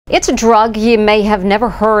It's a drug you may have never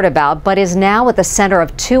heard about, but is now at the center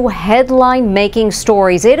of two headline-making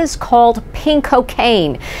stories. It is called pink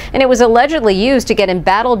cocaine, and it was allegedly used to get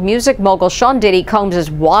embattled music mogul Sean Diddy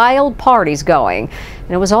Combs' wild parties going.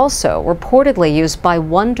 And it was also reportedly used by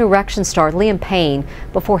One Direction star Liam Payne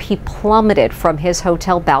before he plummeted from his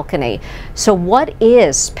hotel balcony. So what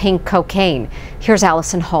is pink cocaine? Here's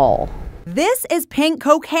Alison Hall. This is pink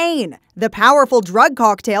cocaine, the powerful drug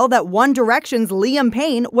cocktail that One Direction's Liam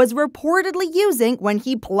Payne was reportedly using when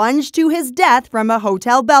he plunged to his death from a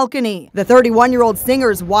hotel balcony. The 31-year-old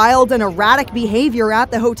singer's wild and erratic behavior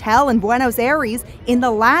at the hotel in Buenos Aires in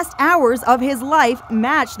the last hours of his life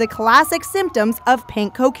matched the classic symptoms of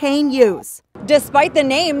pink cocaine use. Despite the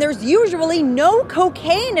name, there's usually no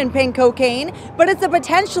cocaine in pink cocaine, but it's a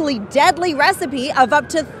potentially deadly recipe of up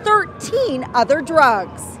to 13 other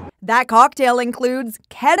drugs. That cocktail includes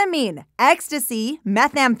ketamine, ecstasy,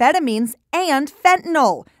 methamphetamines, and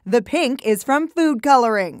fentanyl. The pink is from food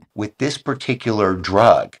coloring. With this particular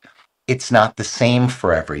drug, it's not the same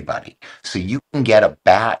for everybody. So you can get a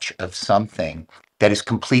batch of something that is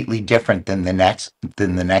completely different than the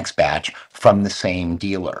next batch from the same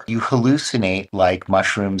dealer. You hallucinate like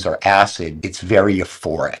mushrooms or acid. It's very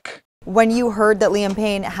euphoric. When you heard that Liam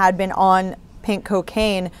Payne had been on pink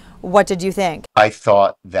cocaine, what did you think? I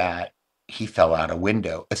thought that he fell out a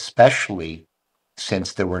window, especially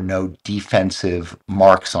since there were no defensive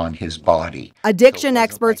marks on his body. Addiction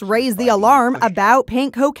experts raised the alarm about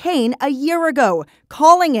pink cocaine a year ago,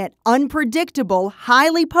 calling it unpredictable,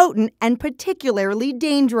 highly potent, and particularly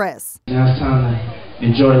dangerous. Now it's time to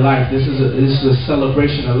enjoy life. This is a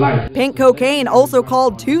celebration of life. Pink cocaine, also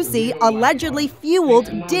called 2C, allegedly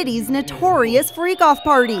fueled Diddy's notorious freak-off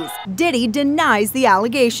parties. Diddy denies the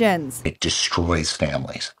allegations. It destroys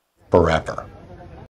families forever.